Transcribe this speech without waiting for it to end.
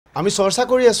আমি চৰ্চা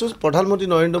কৰি আছোঁ প্ৰধানমন্ত্ৰী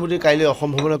নৰেন্দ্ৰ মোদীৰ কাইলৈ অসম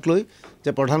ভ্ৰমণক লৈ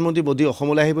যে প্ৰধানমন্ত্ৰী মোদী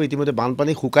অসমলৈ আহিব ইতিমধ্যে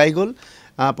বানপানী শুকাই গ'ল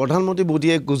প্ৰধানমন্ত্ৰী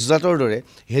মোদীয়ে গুজৰাটৰ দৰে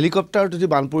হেলিকপ্টাৰত যদি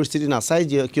বান পৰিস্থিতি নাচায়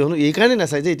কিয়নো এই কাৰণে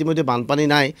নাচায় যে ইতিমধ্যে বানপানী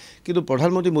নাই কিন্তু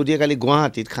প্ৰধানমন্ত্ৰী মোদীয়ে কালি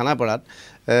গুৱাহাটীত খানাপাৰাত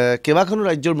কেইবাখনো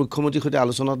ৰাজ্যৰ মুখ্যমন্ত্ৰীৰ সৈতে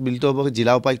আলোচনাত মিলিত হ'ব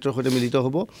জিলা উপায়ুক্তৰ সৈতে মিলিত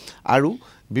হ'ব আৰু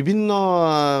বিভিন্ন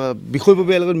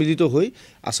বিষয়ববীয়াৰ লগত মিলিত হৈ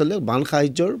আচলতে বান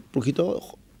সাহায্যৰ প্ৰকৃত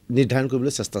নিৰ্ধাৰণ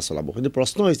কৰিবলৈ চেষ্টা চলাব কিন্তু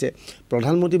প্ৰশ্ন হৈছে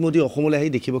প্ৰধানমন্ত্ৰী মোদী অসমলৈ আহি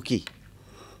দেখিব কি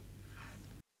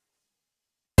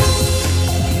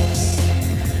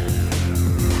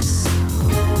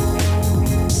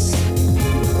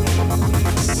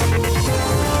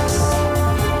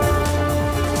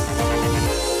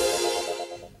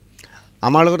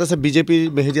আমাৰ লগত আছে বিজেপিৰ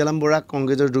মেহেদী আলম বৰা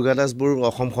কংগ্ৰেছৰ দুৰ্গাদাস বড়ো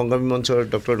অসম সংগ্ৰামী মঞ্চৰ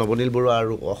ডক্টৰ নৱনীল বৰুৱা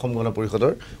আৰু অসম গণ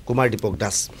পৰিষদৰ কুমাৰ দীপক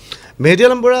দাস মেহেদী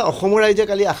আলম বৰা অসমৰ ৰাইজে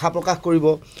কালি আশা প্ৰকাশ কৰিব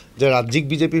যে ৰাজ্যিক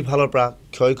বিজেপিৰ ফালৰ পৰা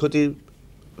ক্ষয়ক্ষতিৰ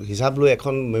হিচাপ লৈ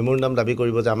এখন মেমৰেণ্ডাম দাবী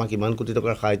কৰিব যে আমাক ইমান কোটি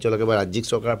টকাৰ সাহায্য লাগে বা ৰাজ্যিক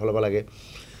চৰকাৰৰ ফালৰ পৰা লাগে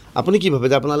আপুনি কি ভাবে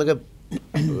যে আপোনালোকে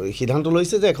সিদ্ধান্ত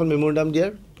লৈছে যে এখন মেমৰেণ্ডাম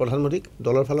দিয়াৰ প্ৰধানমন্ত্ৰীক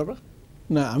দলৰ ফালৰ পৰা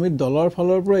না আমি দলৰ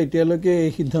ফালৰ পৰা এতিয়ালৈকে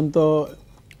এই সিদ্ধান্ত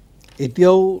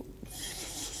এতিয়াও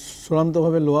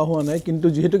চূড়ান্তভাৱে লোৱা হোৱা নাই কিন্তু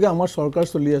যেহেতুকে আমাৰ চৰকাৰ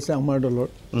চলি আছে আমাৰ দলৰ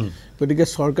গতিকে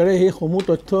চৰকাৰে এই সমূহ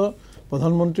তথ্য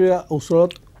প্ৰধানমন্ত্ৰীৰ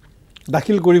ওচৰত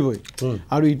দাখিল কৰিবই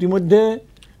আৰু ইতিমধ্যে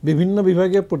বিভিন্ন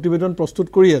বিভাগে প্ৰতিবেদন প্ৰস্তুত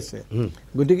কৰি আছে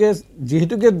গতিকে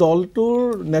যেহেতুকে দলটোৰ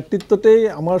নেতৃত্বতেই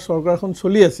আমাৰ চৰকাৰখন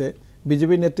চলি আছে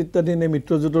বিজেপি নেতৃত্বাধীন এই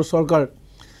মিত্ৰজোঁটৰ চৰকাৰ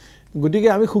গতিকে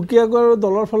আমি সুকীয়াকৈ আৰু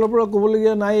দলৰ ফালৰ পৰা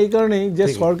ক'বলগীয়া নাই এই কাৰণেই যে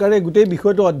চৰকাৰে গোটেই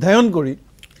বিষয়টো অধ্যয়ন কৰি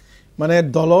মানে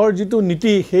দলৰ যেটো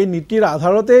নীতি সেই নীতিৰ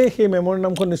আধাৰতে সেই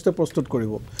মেমৰেণ্ডামখন নিশ্চয় প্ৰস্তুত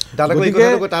কৰিব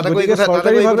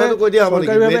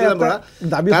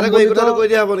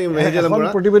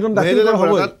প্ৰতিবেদন দাখিল কৰা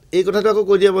হ'ব এই কথাটো আকৌ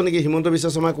কৈ দিয়া হ'ব নেকি হিমন্ত বিশ্ব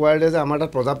শৰ্মাই কোৱাৰ যে আমাৰ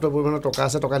তাত পৰ্যাপ্ত পৰিমাণৰ টকা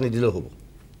আছে টকা নিদিলেও হ'ব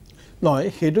নহয়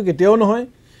সেইটো কেতিয়াও নহয়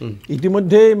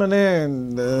ইতিমধ্যেই মানে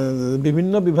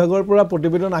বিভিন্ন বিভাগৰ পৰা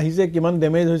প্ৰতিবেদন আহিছে কিমান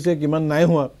ডেমেজ হৈছে কিমান নাই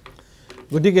হোৱা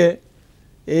গতিকে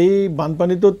এই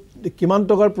বানপানীটোত কিমান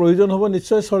টকাৰ প্ৰয়োজন হ'ব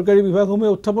নিশ্চয় চৰকাৰী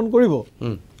বিভাগসমূহে উত্থাপন কৰিব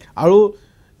আৰু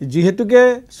যেহেতুকে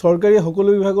চৰকাৰী সকলো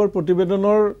বিভাগৰ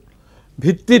প্ৰতিবেদনৰ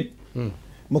ভিত্তিত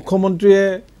মুখ্যমন্ত্ৰীয়ে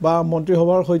বা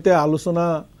মন্ত্ৰীসভাৰ সৈতে আলোচনা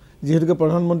যেহেতুকে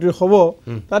প্ৰধানমন্ত্ৰীৰ হ'ব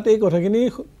তাত এই কথাখিনি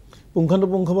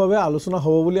পুংখানুপুংখভাৱে আলোচনা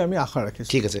হ'ব বুলি আমি আশা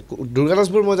ৰাখিছোঁ ঠিক আছে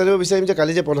দুৰ্গাদাসবোৰ মই জানিব বিচাৰিম যে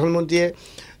কালি যে প্ৰধানমন্ত্ৰীয়ে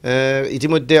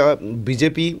ইতিমধ্যে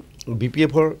বিজেপি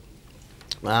বিপিএফৰ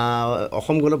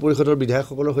অসম গণ পৰিষদৰ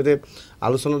বিধায়কসকলৰ সৈতে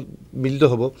আলোচনাত মিলিত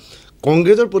হ'ব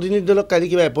কংগ্ৰেছৰ প্ৰতিনিধি দলক কালি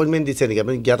কিবা এপইণ্টমেণ্ট দিছে নেকি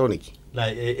আপুনি জ্ঞাত নেকি নাই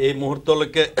এই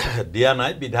মুহূৰ্তলৈকে দিয়া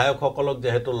নাই বিধায়কসকলক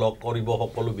যেহেতু লগ কৰিব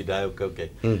সকলো বিধায়ককে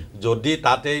যদি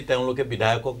তাতেই তেওঁলোকে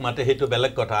বিধায়কক মাতে সেইটো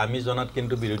বেলেগ কথা আমি জনাত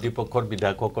কিন্তু বিৰোধী পক্ষৰ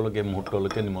বিধায়কসকলক এই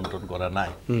মুহূৰ্তলৈকে নিমন্ত্ৰণ কৰা নাই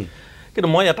কিন্তু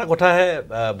মই এটা কথাহে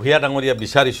ভূয়া ডাঙৰীয়া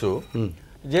বিচাৰিছোঁ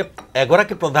যে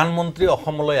এগৰাকী প্ৰধানমন্ত্ৰী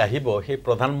অসমলৈ আহিব সেই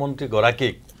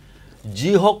প্ৰধানমন্ত্ৰীগৰাকীক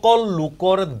যিসকল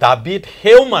লোকৰ দাবীত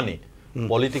হেও মানি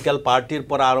পলিটিক্যাল পাৰ্টিৰ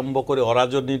পৰা আৰম্ভ কৰি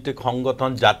অৰাজনৈতিক সংগঠন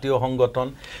জাতীয় সংগঠন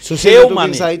হেও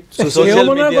মানি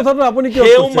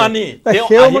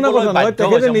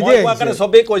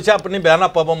সবেই কৈছে আপুনি বেয়া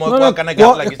নাপাব মই কোৱা কাৰণে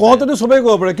গাত লাগিছে কওঁতেতো সবেই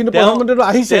ক'ব পাৰে কিন্তু প্ৰধানমন্ত্ৰীটো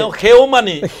আহিছে হেও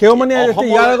মানি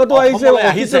ইয়াৰ আগতো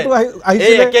আহিছে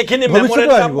একেখিনি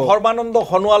মেমৰেণ্ডাম সৰ্বানন্দ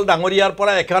সোণোৱাল ডাঙৰীয়াৰ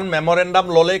পৰা এখন মেমৰেণ্ডাম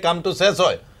ল'লেই কামটো শেষ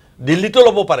হয় দিল্লীতো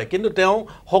ল'ব পাৰে কিন্তু তেওঁ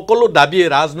সকলো দাবী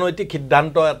ৰাজনৈতিক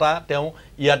সিদ্ধান্ত এটা তেওঁ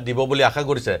ইয়াত দিব বুলি আশা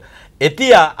কৰিছে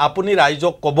এতিয়া আপুনি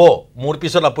ৰাইজক ক'ব মোৰ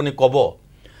পিছত আপুনি ক'ব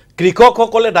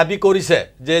কৃষকসকলে দাবী কৰিছে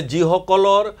যে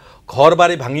যিসকলৰ ঘৰ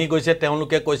বাৰী ভাঙি গৈছে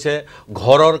তেওঁলোকে কৈছে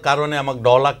ঘৰৰ কাৰণে আমাক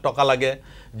 10 লাখ টকা লাগে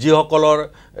যিসকলৰ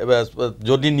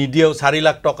যদি নিদিয়েও 4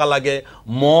 লাখ টকা লাগে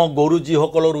গৰু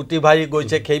যিসকলৰ উটি ভাহি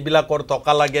গৈছে সেইবিলাকৰ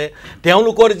টকা লাগে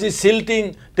তেওঁলোকৰ যি সিল্টিং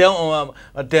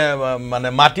মানে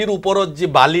মাটিৰ ওপৰত যি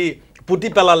বালি পুতি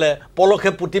পেলালে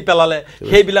পলখে পুতি পেলালে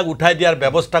সেইবিলাক উঠাই দিয়াৰ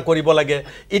ব্যৱস্থা কৰিব লাগে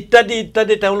ইত্যাদি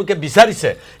ইত্যাদি তেওঁলোকে বিচাৰিছে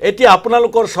এতিয়া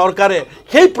আপোনালোকৰ চৰকাৰে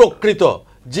সেই প্ৰকৃত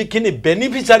যিখিনি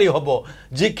বেনিফিচিয়াৰী হ'ব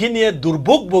যিখিনিয়ে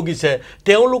দুৰ্ভোগ ভোগিছে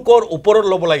তেওঁলোকৰ ওপৰত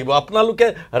ল'ব লাগিব আপোনালোকে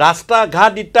ৰাস্তা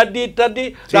ঘাট ইত্যাদি ইত্যাদি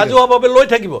ৰাজহুৱাভাৱে লৈ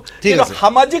থাকিব কিন্তু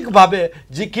সামাজিকভাৱে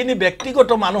যিখিনি ব্যক্তিগত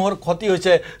মানুহৰ ক্ষতি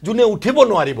হৈছে যোনে উঠিব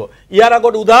নোৱাৰিব ইয়াৰ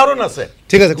আগত উদাহৰণ আছে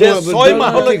ঠিক আছে 6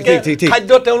 মাহলৈকে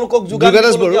খাদ্য তেওঁলোকক যোগান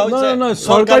দিয়া হৈছে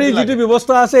চৰকাৰী যিটো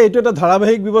ব্যৱস্থা আছে এইটো এটা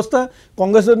ধাৰাবাহিক ব্যৱস্থা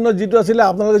কংগ্ৰেছৰ দিনত যিটো আছিলে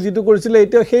আপোনালোকে যিটো কৰিছিলে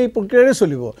এতিয়া সেই প্ৰক্ৰিয়াৰে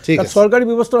চলিব চৰকাৰী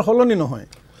ব্যৱস্থাৰ সলনি নহয়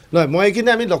নহয় মই কিন্তু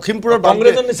আমি লখিমপুৰৰ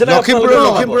কংগ্ৰেছৰ নিচিনা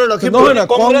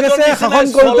কংগ্ৰেছে শাসন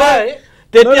কৰোঁতে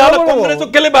তেতিয়াহ'লে কংগ্ৰেছক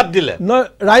কেলে বাদ দিলে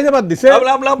ৰাইজে বাদ দিছে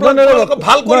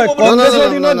ভাল কৰিব কংগ্ৰেছৰ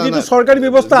দিনত যিটো চৰকাৰী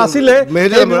ব্যৱস্থা আছিলে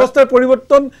সেই ব্যৱস্থাৰ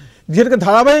পৰিৱৰ্তন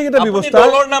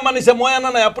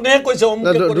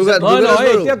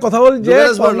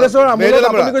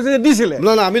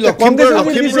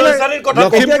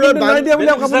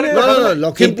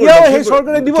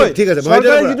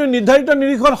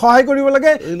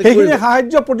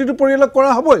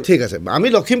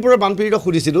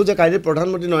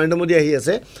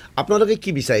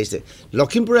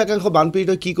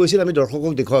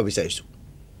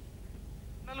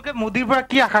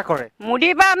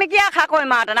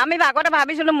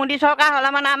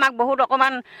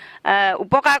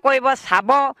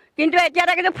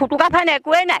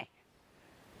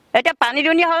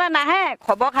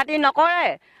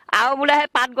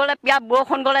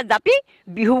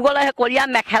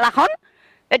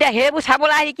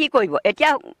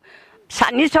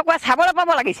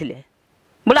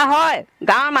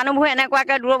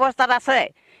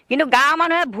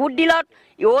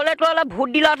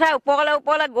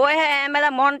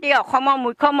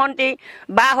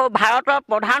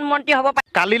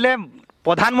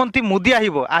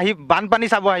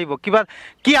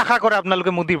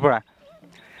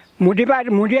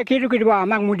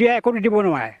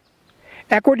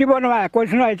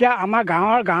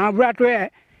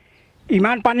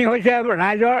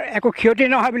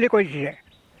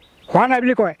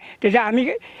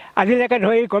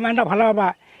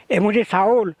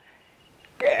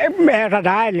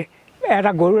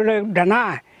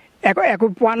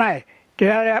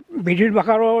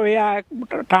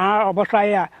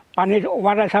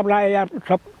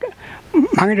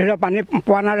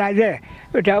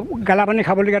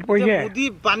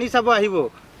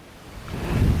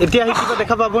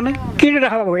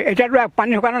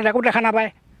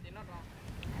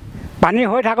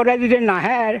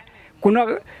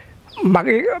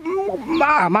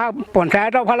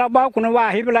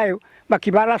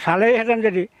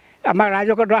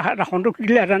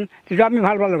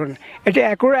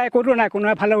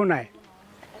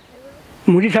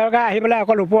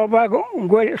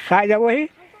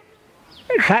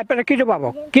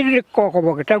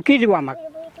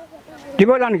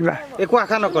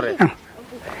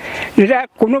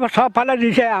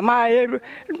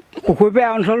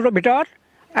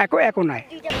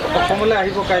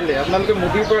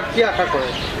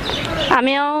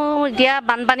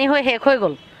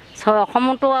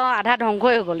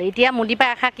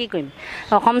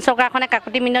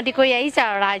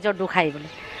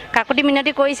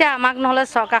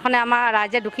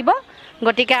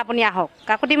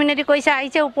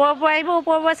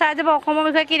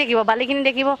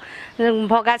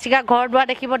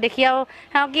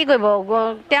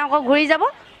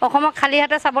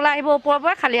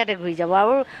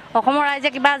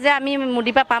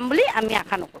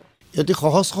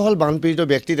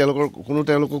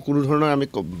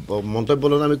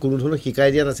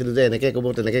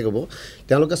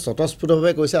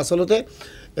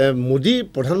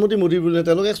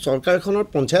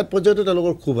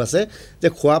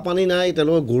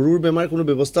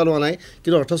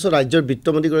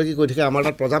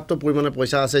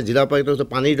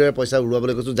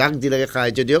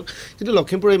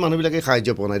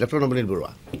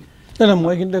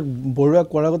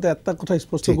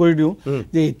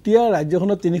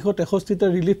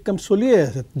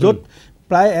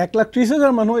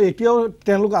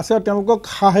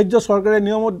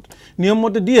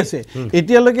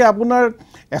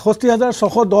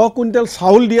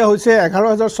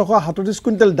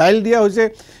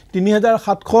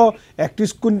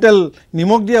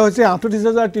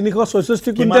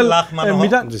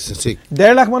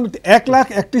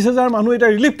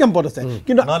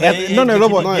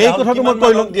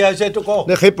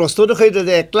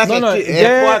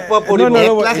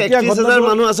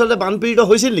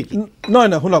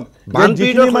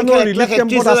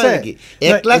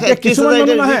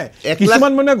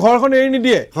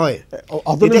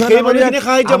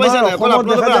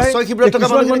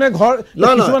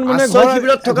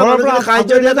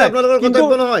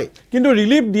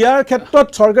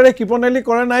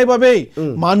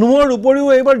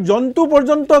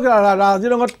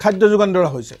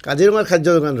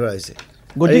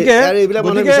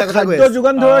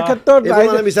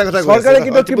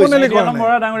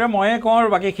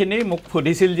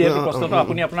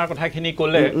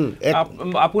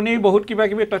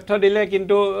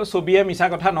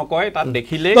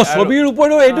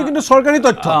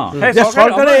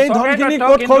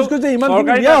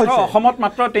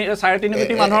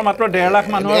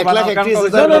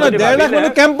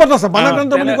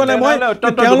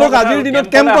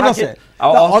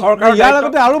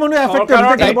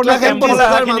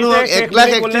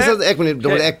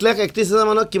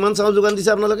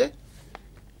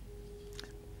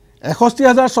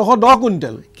 ৬১,৬১০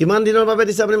 কুইণ্টেল কিমান দিনৰ বাবে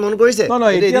দিছে আপুনি মন কৰিছে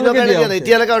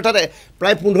এতিয়ালৈকে অৰ্থাৎ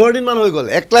প্ৰায় 15 দিন মান হৈ গ'ল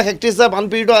 1,31,000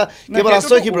 বানপীড়িত কেৱল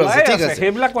আশ্ৰয় শিবিৰ আছে ঠিক আছে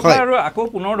সেইবিলাক কথা আৰু আকৌ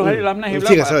পুনৰ ধৰি লাভ নাই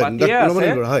সেইবিলাক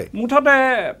মুঠতে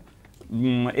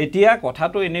এতিয়া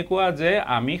কথাটো এনেকুৱা যে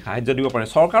আমি সাহায্য দিব পাৰিম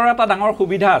চৰকাৰৰ এটা ডাঙৰ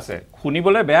সুবিধা আছে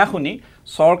শুনিবলৈ বেয়া শুনি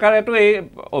চৰকাৰেতো এই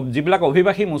যিবিলাক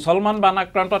অভিবাসী মুছলমান বান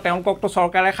আক্ৰান্ত তেওঁলোককতো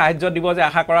চৰকাৰে সাহায্য দিব যে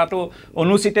আশা কৰাটো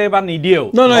অনুচিতে বা নিদিয়েও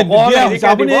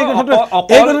আপুনি এই কথাটো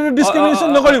ডিছক্ৰিমিনেশ্যন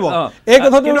নকৰিব এই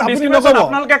কথাটো আপুনি নকৰিব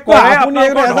আপোনালোকে কৰে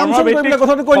আপোনালোকে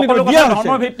কথাটো কৈ নিদিব দিয়া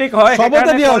ধৰ্মভিত্তিক হয়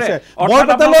সবতে দিয়া হৈছে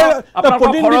বৰপেটালৈ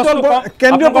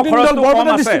কেন্দ্ৰীয় প্ৰতিনিধি দল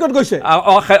বৰপেটা ডিষ্ট্ৰিক্টত গৈছে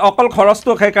অকল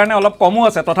খৰচটো সেইকাৰণে অলপ কমো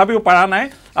আছে তথাপিও পাৰা নাই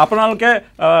আপোনালোকে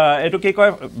এইটো কি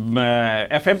কয়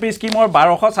FMP স্কিমৰ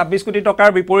 1226 কোটি টকাৰ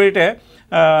বিপৰীতে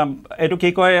এইটো কি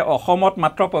কয় অসমত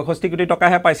মাত্ৰ 65 কোটি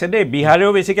টকাহে পাইছে দেই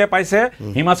বিহাৰেও বেছিকৈ পাইছে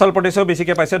হিমাচল প্ৰদেশেও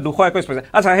বেছিকৈ পাইছে 221 পাইছে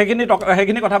আচ্ছা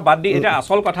সেইখিনি কথা বাদ দি এতিয়া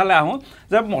আচল কথালৈ আহোঁ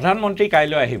যে প্ৰধানমন্ত্ৰী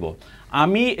কাইলৈ আহিব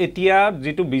আমি এতিয়া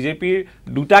যিটো বিজেপিৰ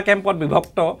দুটা কেম্পত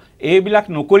বিভক্ত এইবিলাক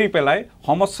নকৰি পেলাই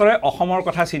সমস্যৰে অসমৰ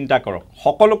কথা চিন্তা কৰক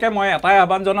সকলোকে মই এটাই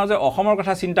আহ্বান জনাওঁ যে অসমৰ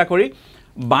কথা চিন্তা কৰি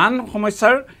বান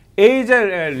সমস্যাৰ এই যে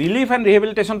ৰিলিফ এণ্ড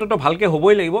ৰিহেবিলিটেশ্যনটো ভালকৈ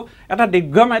হ'বই লাগিব এটা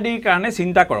দীৰ্ঘম্যাদীৰ কাৰণে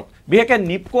চিন্তা কৰক বিশেষকৈ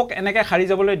নিপকক এনেকৈ সাৰি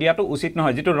যাবলৈ দিয়াটো উচিত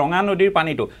নহয় যিটো ৰঙা নদীৰ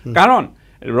পানীটো কাৰণ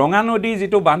ৰঙা নদী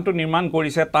যিটো বান্ধটো নিৰ্মাণ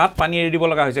কৰিছে তাত পানী এৰি দিব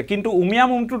লগা হৈছে কিন্তু উমিয়া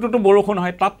মুমটোতো বৰষুণ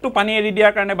হয় তাততো পানী এৰি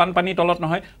দিয়াৰ কাৰণে বানপানী তলত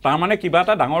নহয় তাৰমানে কিবা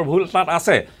এটা ডাঙৰ ভুল তাত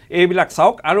আছে এইবিলাক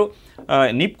চাওক আৰু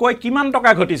নিপকৈ কিমান টকা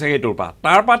ঘটিছে সেইটোৰ পৰা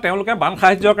তাৰ পৰা তেওঁলোকে বান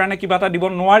সাহায্যৰ কাৰণে কিবা এটা দিব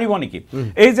নোৱাৰিব নেকি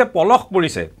এই যে পলস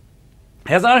পৰিছে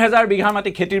হেজাৰ হেজাৰ বিঘা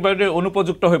মাটি খেতিৰ বাবে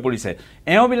অনুপযুক্ত হৈ পৰিছে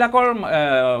এওঁবিলাকৰ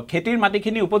খেতিৰ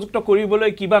মাটিখিনি উপযুক্ত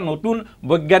কৰিবলৈ কিবা নতুন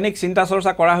বৈজ্ঞানিক চিন্তা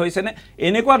চৰ্চা কৰা হৈছেনে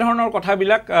এনেকুৱা ধৰণৰ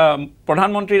কথাবিলাক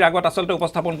প্ৰধানমন্ত্ৰীৰ আগত আচলতে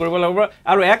উপস্থাপন কৰিব লাগিব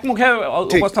আৰু একমুখে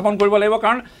উপস্থাপন কৰিব লাগিব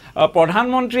কাৰণ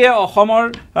প্ৰধানমন্ত্ৰীয়ে অসমৰ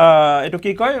এইটো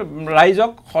কি কয়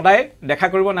ৰাইজক সদায় দেখা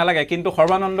কৰিব নালাগে কিন্তু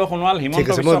সৰ্বানন্দ সোণোৱাল হিমন্ত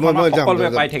বিশ্ব শৰ্মা সকলোৱে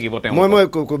পাই থাকিব মই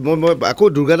আকৌ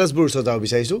দুৰ্গাদাস বৰুৱাৰ ওচৰত যাব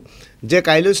বিচাৰিছোঁ যে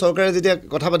কাইলৈ চৰকাৰে যেতিয়া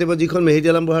কথা পাতিব যিখন মেহেদি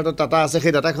আলম বৰুৱাৰ হাতত টাটা আছে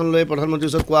সেই ডাটাখন লৈ প্ৰধানমন্ত্ৰীৰ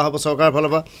ওচৰত কোৱা হ'ব চৰকাৰৰ ফালৰ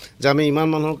পৰা যে আমি ইমান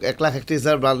মানুহক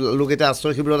 1,31,000 লোক এতিয়া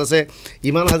আশ্ৰয় শিবিৰত আছে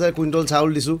ইমান হাজাৰ কুইণ্টল চাউল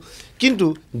দিছোঁ কিন্তু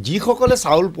যিসকলে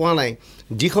চাউল পোৱা নাই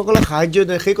যিসকলে সাহায্য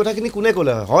দিয়ে সেই কথাখিনি কোনে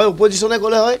ক'লে হয় অপজিশ্যনে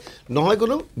ক'লে হয় নহয়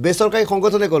কোনো বেচৰকাৰী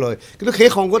সংগঠনে ক'লে হয় কিন্তু সেই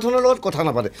সংগঠনৰ লগত কথা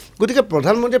নাপাতে গতিকে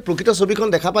প্ৰধানমন্ত্ৰীয়ে প্ৰকৃত ছবিখন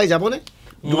দেখা পাই যাবনে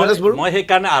মই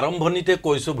সেইকাৰণে আৰম্ভণিতে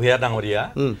কৈছোঁ ভূঞা ডাঙৰীয়া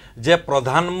যে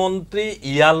প্ৰধানমন্ত্ৰী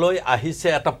ইয়ালৈ আহিছে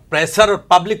এটা প্ৰেছাৰত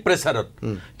পাব্লিক প্ৰেছাৰত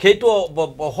সেইটো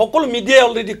সকলো মিডিয়াই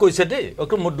অলৰেডি কৈছে দেই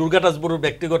মোৰ দুৰ্গাদাস বৰুৱাৰ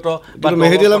ব্যক্তিগত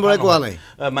মেহেদি আলম বৰাই কোৱা নাই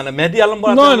মানে মেহেদি আলম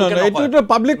বৰা এইটো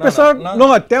পাব্লিক প্ৰেছাৰত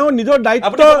নহয় তেওঁ নিজৰ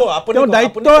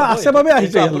দায়িত্ব আছে বাবে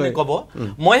আহিছে আপুনি ক'ব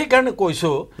মই সেইকাৰণে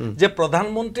কৈছোঁ যে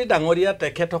প্ৰধানমন্ত্ৰী ডাঙৰীয়া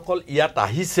তেখেতসকল ইয়াত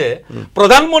আহিছে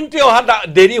প্ৰধানমন্ত্ৰী অহা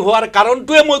দেৰি হোৱাৰ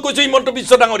কাৰণটোৱে মই কৈছোঁ হিমন্ত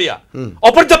বিশ্ব ডাঙৰীয়া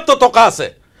অপৰ্যাপ্ত টকা আছে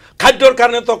খাদ্যৰ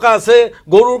কাৰণে টকা আছে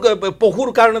গৰুৰ পশুৰ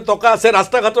কাৰণে টকা আছে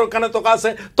ৰাস্তা ঘাটৰ কাৰণে টকা আছে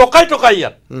টকাই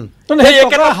ইয়াত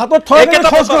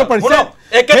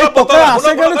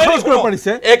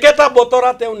একেটা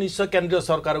বতৰা তেওঁ নিশ্চয় কেন্দ্ৰীয়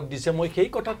চৰকাৰক দিছে মই সেই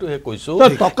কথাটোহে কৈছোঁ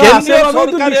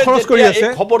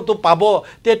খবৰটো পাব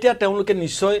তেতিয়া তেওঁলোকে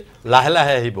নিশ্চয় লাহে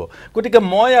লাহে আহিব গতিকে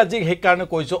মই আজি সেইকাৰণে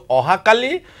কৈছোঁ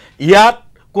অহাকালি ইয়াত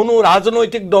কোনো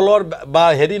ৰাজনৈতিক দলৰ বা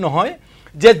হেৰি নহয়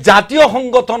যে জাতীয়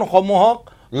সংগঠনসমূহক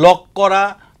লগ কৰা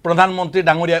প্ৰধানমন্ত্ৰী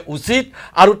ডাঙৰীয়া উচিত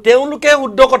আৰু তেওঁলোকে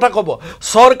শুদ্ধ কথা ক'ব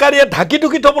চৰকাৰীয়ে ঢাকি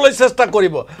ঢুকি থবলৈ চেষ্টা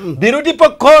কৰিব বিৰোধী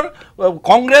পক্ষৰ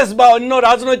কংগ্ৰেছ বা অন্য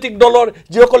ৰাজনৈতিক দলৰ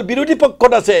যিসকল বিৰোধী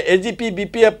পক্ষত আছে AGP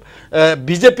BPF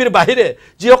বিজেপিৰ বাহিৰে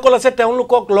যিসকল আছে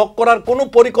তেওঁলোকক লগ কৰাৰ কোনো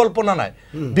পৰিকল্পনা নাই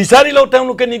বিচাৰিলেও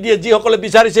তেওঁলোকে নিদিয়ে যিসকলে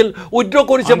বিচাৰিছিল উইথড্ৰ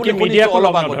কৰিছে বুলি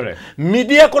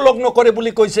মিডিয়াকো লগ নকৰে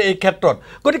বুলি কৈছে এই ক্ষেত্ৰত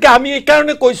গতিকে আমি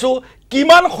এইকাৰণে কৈছোঁ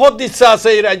কিমান সদিচ্ছা আছে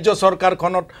এই ৰাজ্য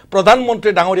চৰকাৰখনত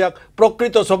প্ৰধানমন্ত্ৰী ডাঙৰীয়াক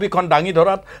প্ৰকৃত ছবিখন দাঙি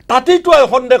ধৰাত তাতেইতো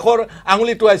সন্দেহৰ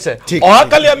আঙুলিটো আছে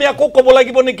অহাকালি আমি আকৌ ক'ব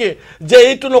লাগিব নেকি যে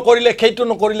এইটো নকৰিলে সেইটো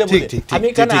নকৰিলে বুলি আমি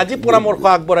কাৰণে আজি পৰামৰ্শ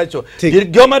আগবঢ়াইছোঁ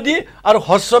দীৰ্ঘম্যাদী আৰু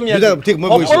হ্ৰস্বম্যাদী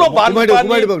সকলো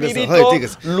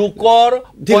লোকৰ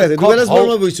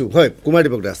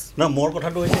মোৰ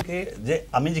কথাটো হৈছে কি যে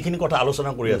আমি যিখিনি কথা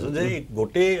আলোচনা কৰি আছোঁ যে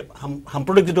গোটেই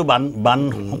সাম্প্ৰতিক যিটো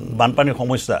বানপানীৰ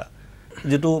সমস্যা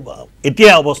যেটো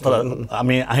এতিয়া অৱস্থা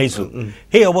আমি আহিছোঁ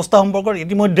সেই অৱস্থা সম্পৰ্কত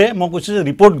ইতিমধ্যে মই কৈছোঁ যে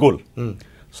ৰিপৰ্ট গ'ল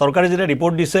চৰকাৰে যেতিয়া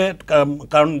ৰিপৰ্ট দিছে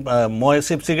কাৰণ মই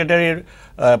চিফ ছেক্ৰেটাৰীৰ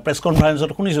প্ৰেছ কনফাৰেন্সত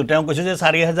শুনিছোঁ তেওঁ কৈছে যে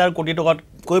 4,000 কোটি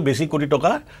টকাতকৈ বেছি কোটি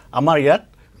টকা আমাৰ ইয়াত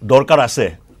দৰকাৰ আছে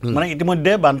মানে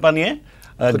ইতিমধ্যে বানপানীয়ে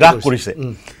গ্ৰাস কৰিছে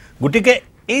গতিকে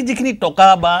এই যিখিনি টকা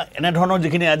বা এনেধৰণৰ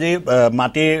যিখিনি আজি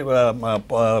মাটিৰ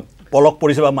পলক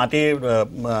পৰিছে বা মাটি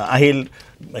আহিল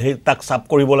সেই তাক চাপ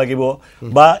কৰিব লাগিব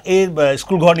বা এই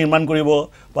স্কুল ঘৰ নিৰ্মাণ কৰিব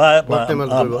বা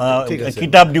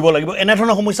কিতাপ দিব লাগিব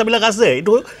এনেধৰণৰ সমস্যাবিলাক আছে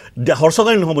এইটো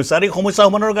হৰ্ষকালীন সমস্যা আৰু এই সমস্যা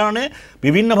সমাধানৰ কাৰণে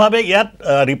বিভিন্নভাৱে ইয়াত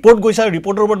ৰিপৰ্ট গৈছে আৰু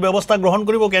ৰিপৰ্টৰ ওপৰত ব্যৱস্থা গ্ৰহণ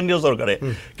কৰিব কেন্দ্ৰীয় চৰকাৰে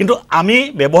কিন্তু আমি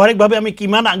ব্যৱহাৰিকভাৱে আমি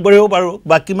কিমান আগবাঢ়িব পাৰোঁ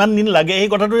বা কিমান দিন লাগে এই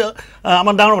কথাটো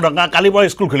আমাৰ ডাঙৰ কথা কালিৰ পৰা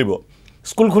স্কুল খুলিব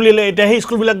স্কুল খুলিলে এতিয়া সেই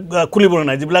স্কুলবিলাক খুলিবলৈ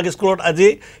নাই যিবিলাক স্কুলত আজি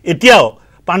এতিয়াও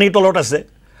পানীৰ তলত আছে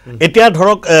এতিয়া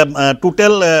ধৰক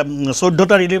টোটেল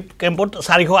 14টা ৰিলিফ কেম্পত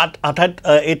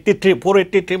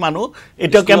 483 মানুহ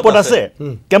এতিয়া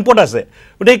কেম্পত আছে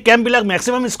গতিকে কেম্পবিলাক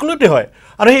মেক্সিমাম স্কুলতে হয়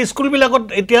আৰু সেই স্কুলবিলাকত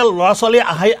এতিয়া ল'ৰা ছোৱালী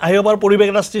আহিব পৰা পৰিৱেশ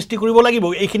এটা সৃষ্টি কৰিব লাগিব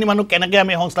এইখিনি মানুহ কেনেকৈ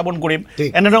আমি সংস্থাপন কৰিম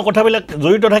এনেধৰণৰ কথাবিলাক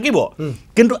জড়িত থাকিব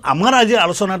কিন্তু আমাৰ আজি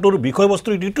আলোচনাটোৰ বিষয়বস্তু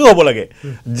এইটো হ'ব লাগে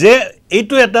যে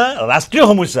এইটো এটা ৰাষ্ট্ৰীয়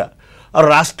সমস্যা আৰু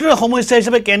ৰাষ্ট্ৰীয় সমস্যা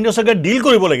হিচাপে কেন্দ্ৰীয় চৰকাৰে ডিল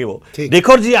কৰিব লাগিব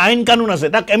দেশৰ যি আইন কানুন আছে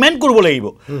তাক এমেণ্ড কৰিব লাগিব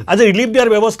আজি ৰিলিফ দিয়াৰ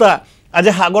ব্যৱস্থা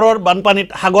আজি সাগৰৰ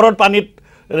পানীত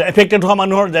এফেক্টেড হোৱা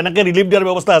মানুহৰ যেনেকৈ ৰিলিফ দিয়াৰ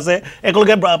ব্যৱস্থা আছে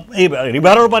একেলগে এই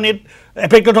ৰিভাৰৰ পানীত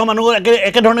এফেক্টেড হোৱা মানুহৰ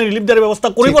একেধৰণে ৰিলিফ দিয়াৰ ব্যৱস্থা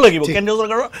কৰিব লাগিব কেন্দ্ৰীয়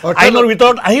চৰকাৰৰ আইনৰ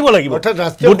ভিতৰত আহিব লাগিব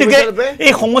গতিকে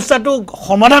এই সমস্যাটো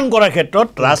সমাধান কৰাৰ ক্ষেত্ৰত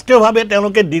ৰাষ্ট্ৰীয়ভাৱে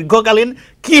তেওঁলোকে দীৰ্ঘকালীন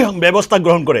কি ব্যৱস্থা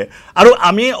গ্ৰহণ কৰে আৰু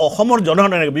আমি অসমৰ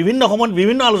জনসাধাৰণে বিভিন্ন সময়ত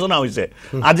বিভিন্ন আলোচনা হৈছে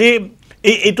আজি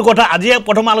এইটো কথা আজি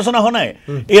প্ৰথম আলোচনা হোৱা নাই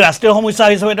এই ৰাষ্ট্ৰীয় সমস্যা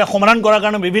হিচাপে এটা সমাধান কৰাৰ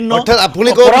কাৰণে বিভিন্ন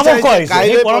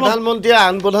প্ৰধানমন্ত্ৰীয়ে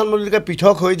আন প্ৰধানমন্ত্ৰীকে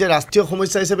পৃথক হৈ যে ৰাষ্ট্ৰীয়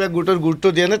সমস্যা হিচাপে গুৰুত্ব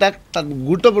দিয়ে নে তাক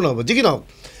গুৰুত্বপূৰ্ণ হ'ব যি কি নহওক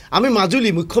আমি মাজুলী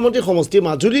মুখ্যমন্ত্ৰী সমষ্টি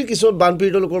মাজুলীৰ কিছুমান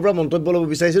বানপীড়িত লোকৰ পৰা মন্তব্য ল'ব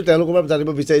বিচাৰিছিলোঁ তেওঁলোকৰ পৰা জানিব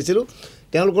বিচাৰিছিলোঁ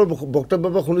তেওঁলোকৰ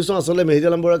বক্তব্যৰ পৰা শুনিছোঁ আচলতে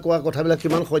মেহিদালাম বৰাই কোৱা কথাবিলাক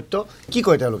কিমান সত্য কি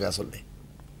কয় তেওঁলোকে আচলতে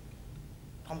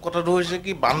প্ৰথম কথাটো হৈছে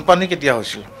কি বানপানী কেতিয়া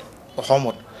হৈছিল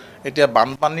অসমত এতিয়া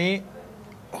বানপানী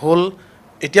হ'ল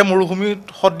এতিয়া মৰুভূমিত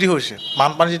সদৃশ হৈছে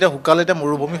বানপানী যেতিয়া শুকালে এতিয়া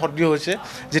মৰুভূমি সদৃশ হৈছে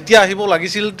যেতিয়া আহিব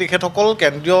লাগিছিল তেখেতসকল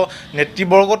কেন্দ্ৰীয়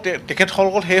নেতৃবৰ্গ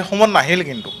তেখেতসকল সেই সময়ত নাহিল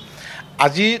কিন্তু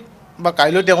আজি বা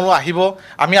কাইলৈ তেওঁলোক আহিব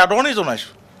আমি আদৰণি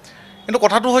জনাইছোঁ কিন্তু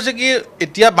কথাটো হৈছে কি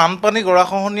এতিয়া বানপানী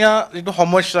গৰাখহনীয়া যিটো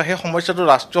সমস্যা সেই সমস্যাটো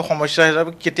ৰাষ্ট্ৰীয় সমস্যা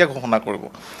হিচাপে কেতিয়া ঘোষণা কৰিব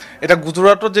এতিয়া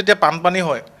গুজৰাটত যেতিয়া বানপানী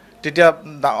হয় তেতিয়া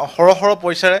সৰহ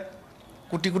পইচাৰে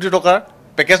কোটি কোটি টকাৰ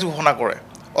পেকেজ ঘোষণা কৰে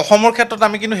অসমৰ ক্ষেত্ৰত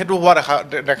আমি কিন্তু সেইটো হোৱা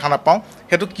দেখা নাপাওঁ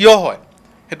সেইটো কিয় হয়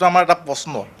সেইটো আমাৰ এটা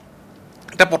প্ৰশ্ন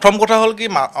এতিয়া প্ৰথম কথা হ'ল কি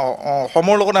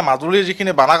অসমৰ লগতে মাজুলীৰ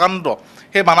যিখিনি বানাকাণ্ড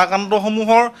সেই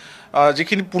বানাকাণ্ডসমূহৰ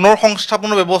যিখিনি পুনৰ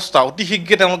সংস্থাপনৰ ব্যৱস্থা অতি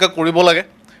শীঘ্ৰে তেওঁলোকে কৰিব লাগে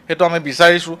সেইটো আমি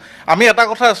বিচাৰিছোঁ আমি এটা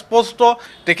কথা স্পষ্ট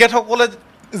তেখেতসকলে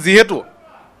যিহেতু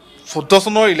 14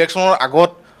 চনৰ ইলেকশ্যনৰ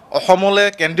আগত অসমলৈ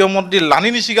কেন্দ্ৰীয় মন্ত্ৰী লানি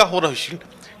নিচিগা হোৱা হৈছিল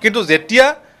কিন্তু যেতিয়া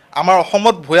আমাৰ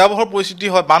অসমত ভয়াৱহ পৰিস্থিতি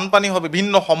হয় বানপানী হয়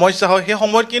বিভিন্ন সমস্যা হয় সেই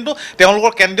সময়ত কিন্তু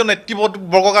তেওঁলোকৰ কেন্দ্ৰীয়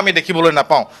নেতৃবৰ্গক আমি দেখিবলৈ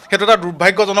নাপাওঁ সেইটো এটা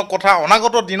দুৰ্ভাগ্যজনক কথা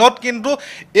অনাগত দিনত কিন্তু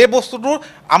এই বস্তুটো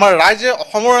আমাৰ ৰাইজে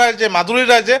অসমৰ ৰাইজে মাজুলীৰ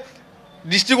ৰাইজে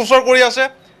দৃষ্টিগোচৰ কৰি আছে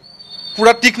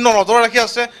পুৰা তীক্ষ্ণ নজৰ ৰাখি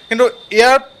আছে কিন্তু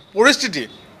ইয়াৰ পৰিস্থিতি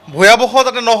ভয়াৱহ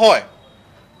যাতে নহয়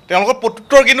তেওঁলোকৰ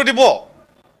প্ৰত্যুত্তৰ কিন্তু দিব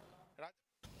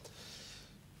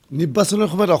নিৰ্বাচনৰ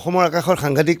সময়ত অসমৰ আকাশৰ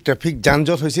সাংঘাতিক ট্ৰেফিক যান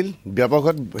জঁট হৈছিল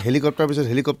ব্যাপকত হেলিকপ্টাৰ পিছত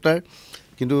হেলিকপ্টাৰ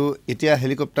কিন্তু এতিয়া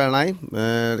হেলিকপ্টাৰ নাই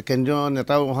কেন্দ্ৰীয়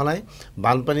নেতাও অহা নাই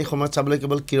বানপানীৰ সময়ত চাবলৈ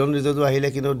কেৱল কিৰণ ৰিজিজু আহিলে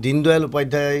কিন্তু দীনদয়াল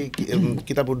উপাধ্যায়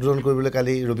কিতাপ উদ্বোধন কৰিবলৈ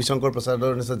কালি ৰবিশংকৰ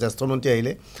প্ৰসাদৰ নিচিনা জ্যেষ্ঠ মন্ত্ৰী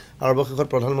আহিলে আৰু অৱশেষত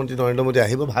প্ৰধানমন্ত্ৰী নৰেন্দ্ৰ মোদী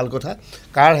আহিব ভাল কথা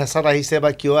কাৰ হেঁচাত আহিছে বা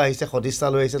কিয় আহিছে সদিচ্ছা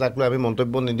লৈ আহিছে তাক লৈ আমি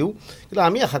মন্তব্য নিদিওঁ কিন্তু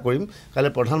আমি আশা কৰিম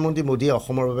কাইলৈ প্ৰধানমন্ত্ৰী মোদীয়ে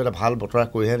অসমৰ বাবে এটা ভাল বতৰা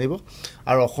কঢ়িয়াই আনিব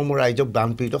আৰু অসমৰ ৰাইজক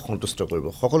বানপীড়িতক সন্তুষ্ট কৰিব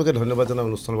সকলোকে ধন্যবাদ জনাই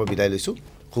অনুষ্ঠানৰ পৰা বিদায় লৈছোঁ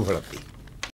শুভৰাত্ৰি